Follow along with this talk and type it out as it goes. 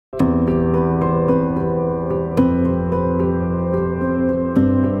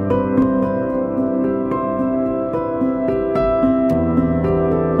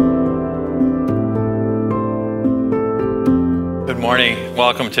morning.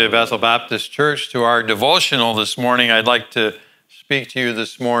 Welcome to Bethel Baptist Church, to our devotional this morning. I'd like to speak to you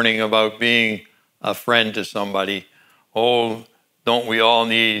this morning about being a friend to somebody. Oh, don't we all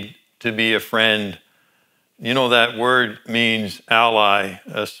need to be a friend? You know, that word means ally,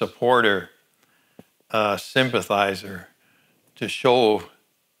 a supporter, a sympathizer, to show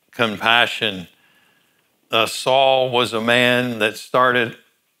compassion. Saul was a man that started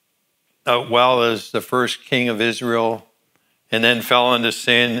out well as the first king of Israel, and then fell into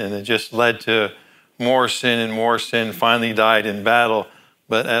sin, and it just led to more sin and more sin, finally died in battle.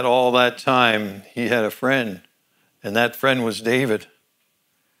 But at all that time, he had a friend, and that friend was David.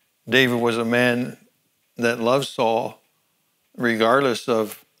 David was a man that loved Saul, regardless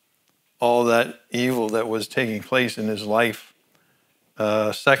of all that evil that was taking place in his life.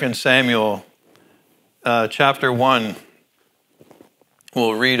 2 Samuel chapter 1,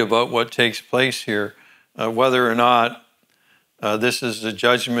 we'll read about what takes place here, whether or not this is the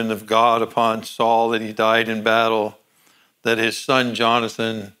judgment of God upon Saul, that he died in battle, that his son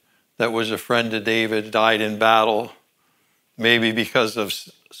Jonathan, that was a friend to David, died in battle, maybe because of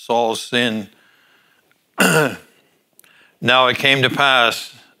Saul's sin. Now it came to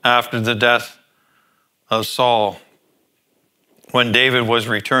pass after the death of Saul, when David was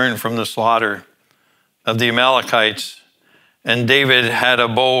returned from the slaughter of the Amalekites, and David had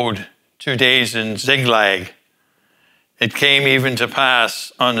abode 2 days in Ziklag. It came even to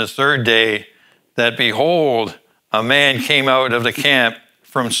pass on the third day that, behold, a man came out of the camp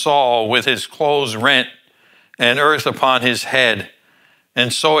from Saul with his clothes rent and earth upon his head.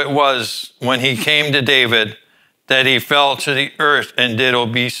 And so it was, when he came to David, that he fell to the earth and did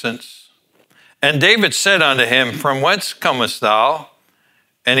obeisance. And David said unto him, From whence comest thou?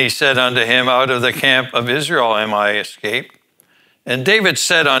 And he said unto him, Out of the camp of Israel am I escaped. And David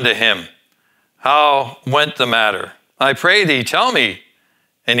said unto him, How went the matter? I pray thee, tell me.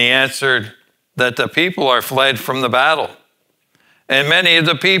 And he answered, That the people are fled from the battle, and many of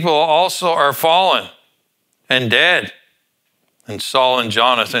the people also are fallen and dead. And Saul and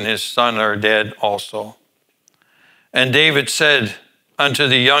Jonathan his son are dead also. And David said unto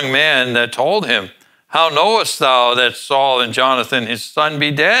the young man that told him, How knowest thou that Saul and Jonathan his son be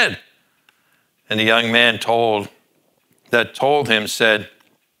dead? And the young man told him said,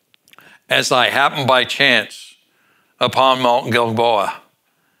 As I happened by chance upon Mount Gilboa,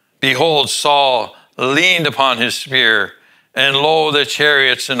 behold, Saul leaned upon his spear, and lo, the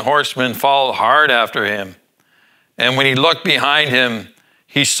chariots and horsemen followed hard after him. And when he looked behind him,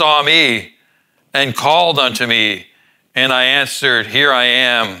 he saw me and called unto me, and I answered, Here I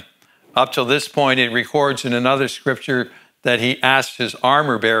am. Up till this point, it records in another scripture that he asked his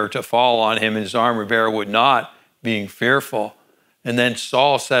armor bearer to fall on him, and his armor bearer would not, being fearful. And then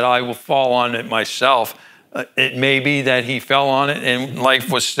Saul said, I will fall on it myself. It may be that he fell on it and life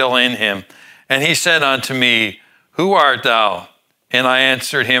was still in him. And he said unto me, Who art thou? And I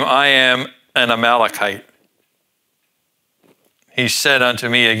answered him, I am an Amalekite. He said unto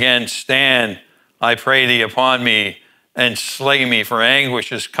me again, Stand, I pray thee, upon me, and slay me, for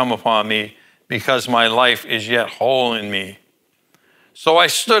anguish is come upon me, because my life is yet whole in me. So I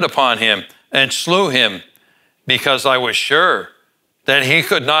stood upon him and slew him, because I was sure that he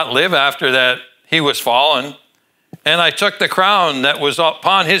could not live after that he was fallen. And I took the crown that was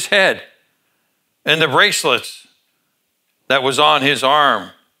upon his head, and the bracelets that was on his arm,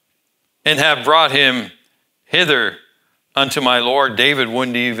 and have brought him hither unto my Lord. David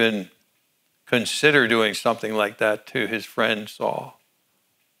wouldn't even consider doing something like that to his friend Saul.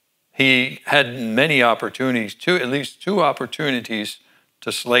 He had many opportunities, at least two opportunities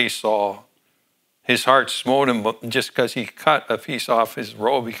to slay Saul. His heart smote him just because he cut a piece off his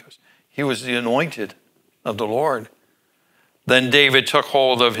robe, because he was the anointed of the Lord. Then David took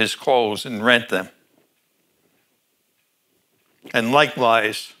hold of his clothes and rent them. And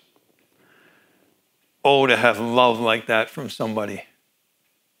likewise, oh, to have love like that from somebody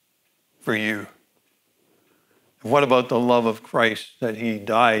for you. And what about the love of Christ, that he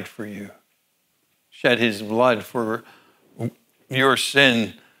died for you, shed his blood for your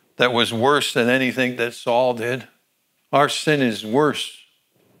sin that was worse than anything that Saul did? Our sin is worse.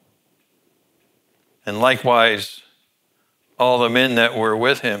 And likewise, all the men that were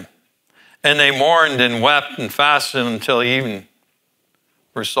with him. And they mourned and wept and fasted until even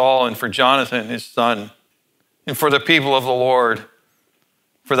for Saul and for Jonathan his son, and for the people of the Lord,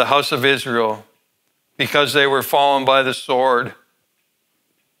 for the house of Israel, because they were fallen by the sword.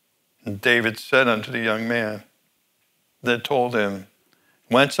 And David said unto the young man that told him,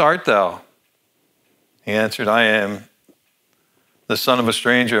 Whence art thou? He answered, I am the son of a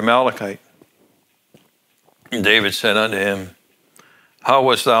stranger, Amalekite. And David said unto him, How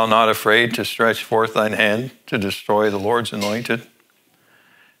wast thou not afraid to stretch forth thine hand to destroy the Lord's anointed?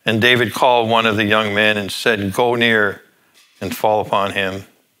 And David called one of the young men and said, Go near and fall upon him.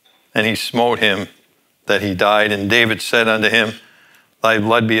 And he smote him that he died. And David said unto him, Thy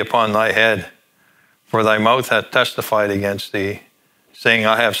blood be upon thy head, for thy mouth hath testified against thee, saying,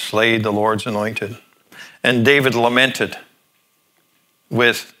 I have slayed the Lord's anointed. And David lamented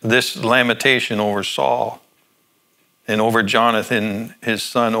with this lamentation over Saul and over Jonathan, his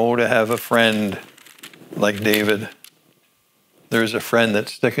son. Oh, to have a friend like David. There is a friend that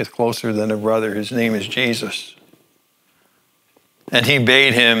sticketh closer than a brother. His name is Jesus. And he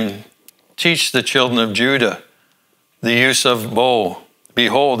bade him teach the children of Judah the use of bow.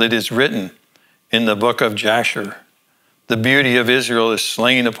 Behold, it is written in the book of Jasher, the beauty of Israel is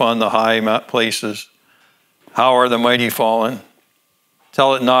slain upon the high places. How are the mighty fallen?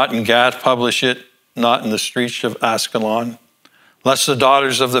 Tell it not in Gath, publish it not in the streets of Ascalon. Lest the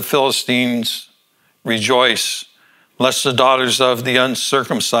daughters of the Philistines rejoice, lest the daughters of the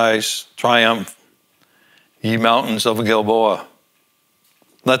uncircumcised triumph, ye mountains of Gilboa.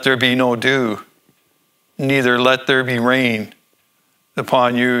 Let there be no dew, neither let there be rain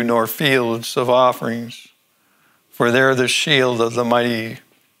upon you, nor fields of offerings. For there the shield of the mighty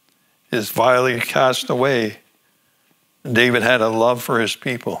is vilely cast away. David had a love for his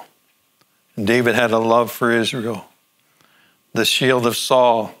people. David had a love for Israel. The shield of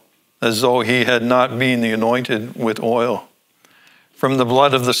Saul, as though he had not been anointed with oil. From the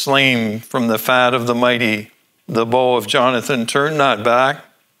blood of the slain, from the fat of the mighty, the bow of Jonathan turned not back,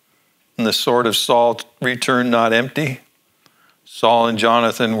 and the sword of Saul returned not empty. Saul and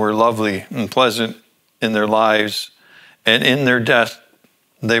Jonathan were lovely and pleasant in their lives, and in their death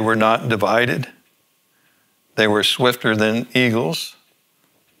they were not divided. They were swifter than eagles.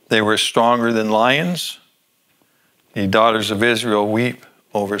 They were stronger than lions. Ye daughters of Israel, weep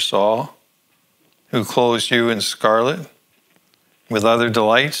over Saul, who clothed you in scarlet with other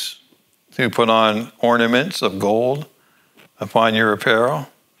delights, who put on ornaments of gold upon your apparel.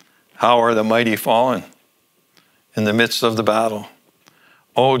 How are the mighty fallen in the midst of the battle?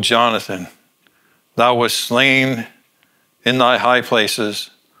 O Jonathan, thou wast slain in thy high places.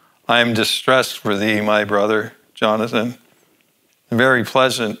 I am distressed for thee, my brother, Jonathan. Very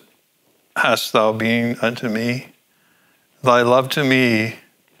pleasant hast thou been unto me. Thy love to me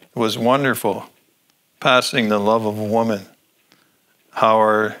was wonderful, passing the love of a woman. How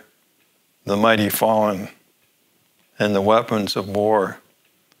are the mighty fallen, and the weapons of war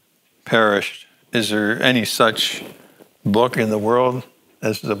perished. Is there any such book in the world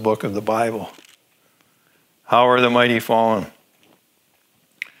as the book of the Bible? How are the mighty fallen?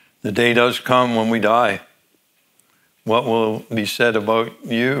 The day does come when we die. What will be said about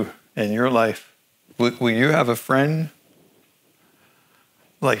you and your life? Will you have a friend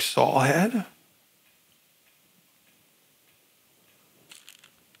like Saul had?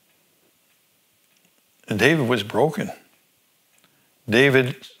 And David was broken.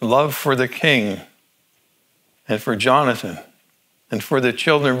 David's love for the king and for Jonathan and for the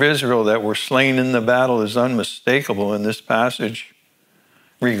children of Israel that were slain in the battle is unmistakable in this passage,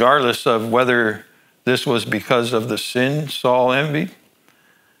 regardless of whether this was because of the sin Saul envied.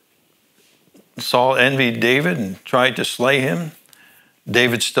 Saul envied David and tried to slay him.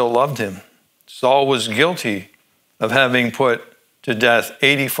 David still loved him. Saul was guilty of having put to death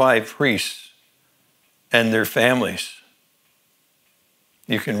 85 priests and their families.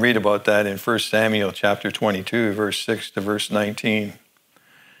 You can read about that in 1 Samuel chapter 22, verse 6 to verse 19.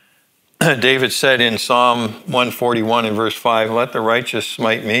 David said in Psalm 141 and verse 5, Let the righteous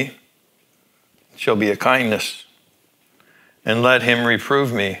smite me, it shall be a kindness. And let him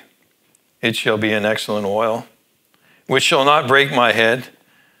reprove me, it shall be an excellent oil, which shall not break my head,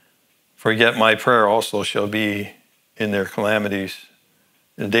 for yet my prayer also shall be in their calamities.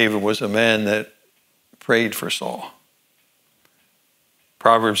 And David was a man that prayed for Saul.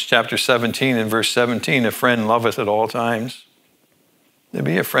 Proverbs chapter 17 and verse 17, a friend loveth at all times. To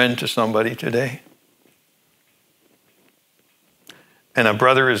be a friend to somebody today. And a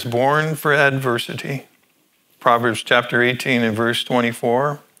brother is born for adversity. Proverbs chapter 18 and verse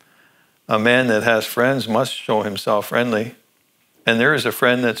 24, a man that has friends must show himself friendly. And there is a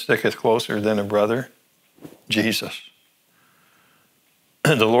friend that sticketh closer than a brother, Jesus.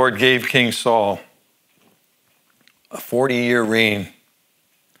 The Lord gave King Saul a 40-year reign.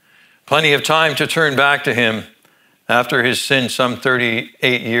 Plenty of time to turn back to him after his sin some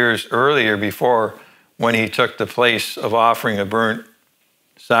 38 years earlier, before when he took the place of offering a burnt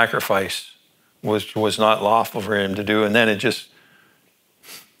sacrifice, which was not lawful for him to do. And then it just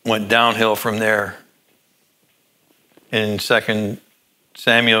went downhill from there. In 2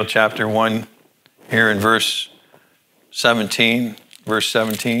 Samuel chapter 1, here in verse 17.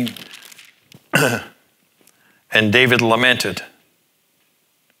 And David lamented.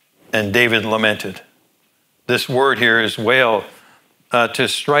 And David lamented. This word here is wail, to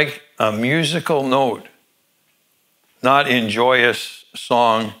strike a musical note, not in joyous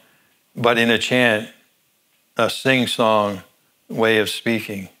song, but in a chant, a sing-song way of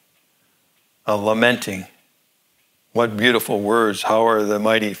speaking, a lamenting. What beautiful words, how are the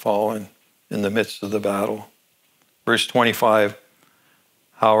mighty fallen in the midst of the battle. Verse 25,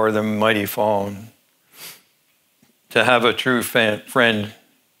 how are the mighty fallen. To have a true friend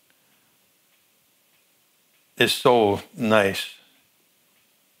is so nice.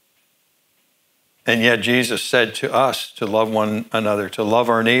 And yet Jesus said to us to love one another, to love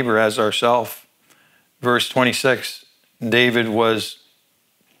our neighbor as ourselves. Verse 26, David was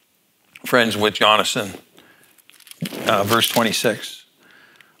friends with Jonathan. Verse 26,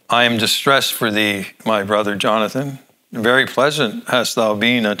 I am distressed for thee, my brother Jonathan. Very pleasant hast thou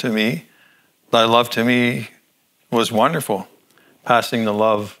been unto me. Thy love to me was wonderful, passing the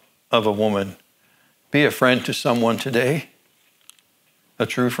love of a woman. Be a friend to someone today. A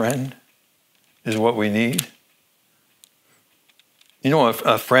true friend is what we need. You know,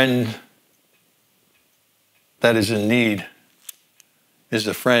 a friend that is in need is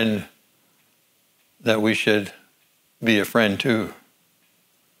a friend that we should be a friend to.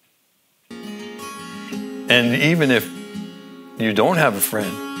 And even if you don't have a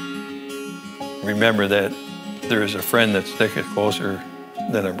friend, remember that there is a friend that sticketh closer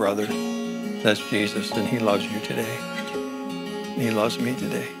than a brother. That's Jesus, and he loves you today. He loves me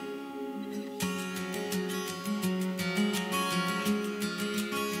today.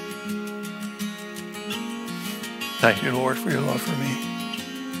 Thank you, Lord, for your love for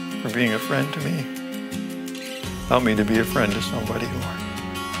me, for being a friend to me. Help me to be a friend to somebody, Lord.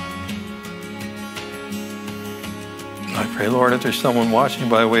 I pray, Lord, if there's someone watching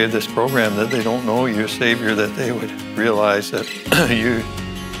by way of this program that they don't know you, Savior, that they would realize that you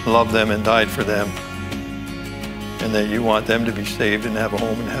love them and died for them, and that you want them to be saved and have a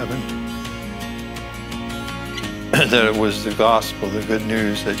home in heaven. That it was the gospel, the good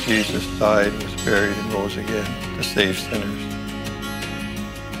news that Jesus died, was buried, and rose again to save sinners.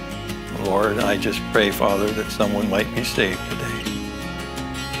 Lord, I just pray, Father, that someone might be saved today.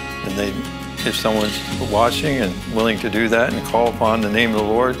 And if someone's watching and willing to do that and call upon the name of the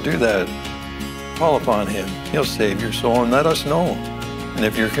Lord, do that. Call upon him. He'll save your soul, and let us know. And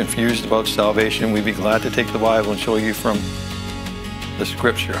if you're confused about salvation, we'd be glad to take the Bible and show you from the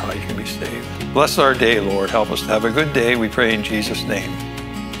scripture how you can be saved. Bless our day, Lord. Help us to have a good day. We pray in Jesus' name.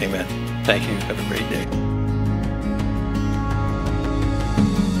 Amen. Thank you. Have a great day.